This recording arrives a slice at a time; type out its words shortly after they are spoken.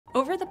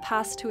Over the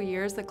past 2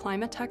 years, the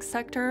climate tech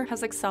sector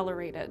has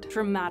accelerated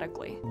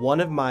dramatically. One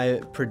of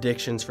my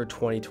predictions for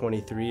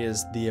 2023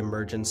 is the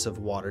emergence of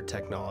water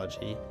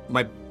technology.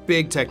 My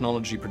big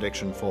technology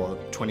prediction for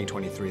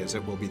 2023 is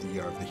it will be the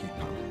year of the heat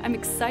pump. I'm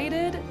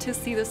excited to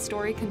see this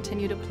story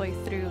continue to play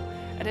through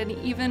at an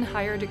even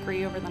higher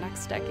degree over the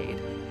next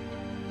decade.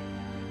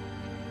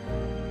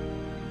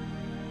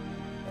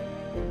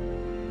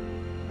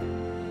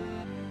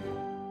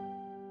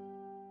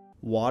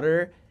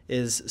 Water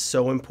is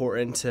so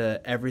important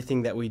to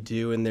everything that we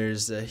do, and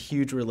there's a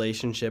huge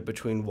relationship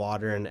between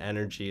water and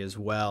energy as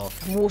well.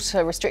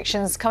 Water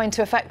restrictions come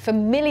into effect for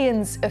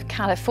millions of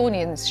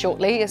Californians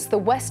shortly as the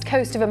west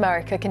coast of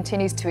America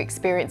continues to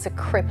experience a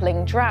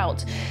crippling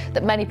drought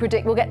that many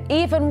predict will get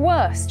even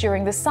worse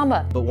during the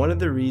summer. But one of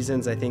the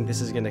reasons I think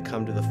this is going to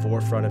come to the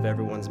forefront of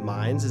everyone's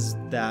minds is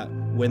that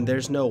when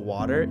there's no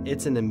water,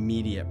 it's an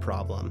immediate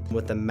problem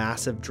with the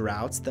massive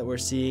droughts that we're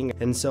seeing.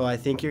 And so I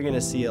think you're going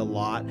to see a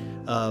lot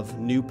of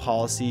new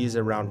policies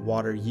around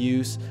water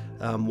use,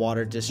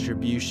 water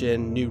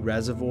distribution, new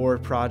reservoir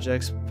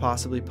projects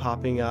possibly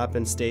popping up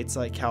in states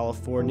like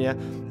California,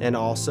 and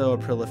also a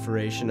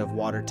proliferation of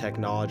water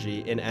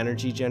technology in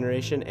energy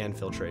generation and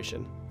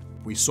filtration.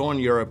 We saw in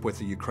Europe with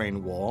the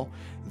Ukraine war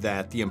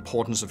that the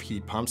importance of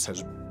heat pumps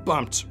has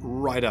bumped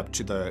right up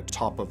to the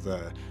top of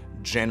the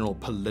general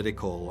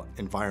political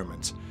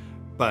environment.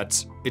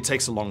 But it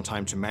takes a long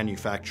time to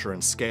manufacture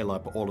and scale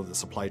up all of the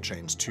supply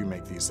chains to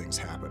make these things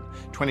happen.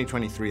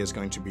 2023 is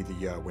going to be the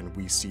year when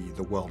we see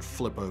the world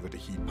flip over to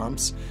heat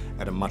pumps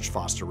at a much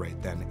faster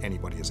rate than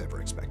anybody has ever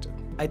expected.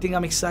 I think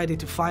I'm excited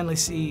to finally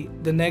see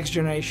the next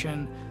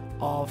generation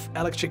of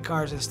electric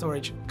cars and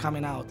storage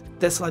coming out.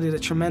 Tesla did a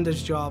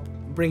tremendous job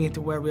bringing it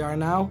to where we are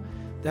now.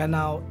 That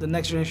now the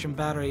next generation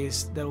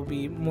batteries that will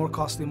be more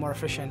costly, more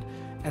efficient,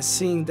 and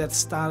seeing that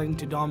starting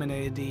to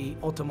dominate the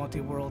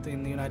automotive world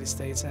in the United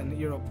States and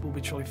Europe will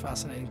be truly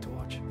fascinating to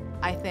watch.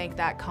 I think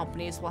that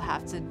companies will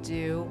have to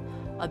do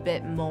a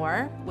bit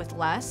more with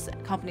less.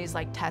 Companies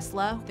like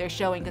Tesla, they're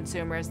showing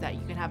consumers that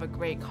you can have a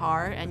great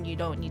car and you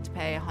don't need to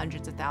pay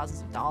hundreds of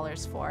thousands of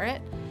dollars for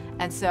it.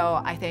 And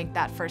so I think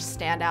that for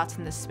standouts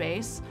in the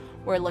space,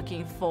 we're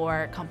looking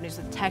for companies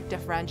with tech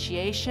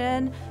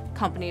differentiation,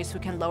 companies who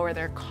can lower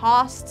their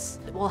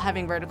costs while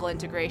having vertical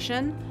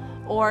integration,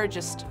 or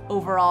just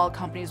overall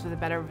companies with a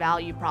better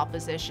value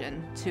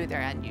proposition to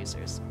their end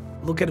users.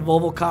 Look at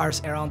Volvo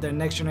cars around their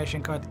next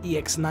generation car, the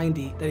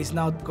EX90, that is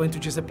now going to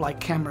just apply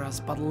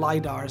cameras, but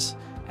LiDARs,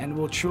 and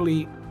will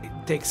truly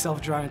take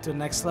self-driving to the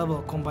next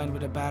level combined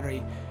with a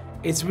battery.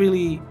 It's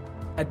really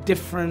a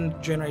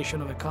different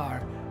generation of a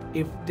car.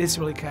 If this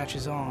really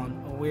catches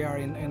on, we are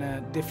in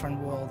a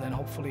different world, and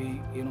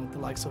hopefully, the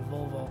likes of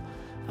Volvo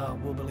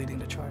will be leading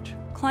the charge.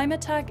 Climate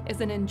tech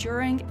is an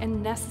enduring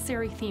and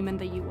necessary theme in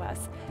the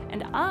US,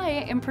 and I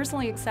am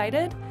personally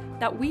excited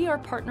that we are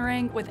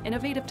partnering with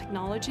innovative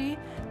technology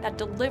that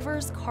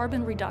delivers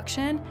carbon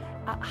reduction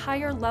at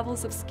higher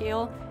levels of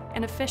scale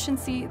and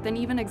efficiency than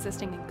even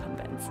existing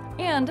incumbents.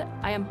 And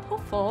I am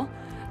hopeful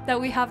that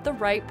we have the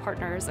right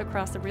partners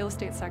across the real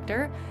estate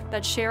sector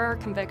that share our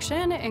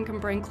conviction and can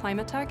bring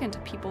climate tech into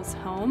people's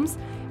homes,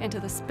 into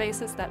the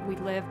spaces that we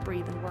live,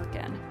 breathe, and work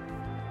in.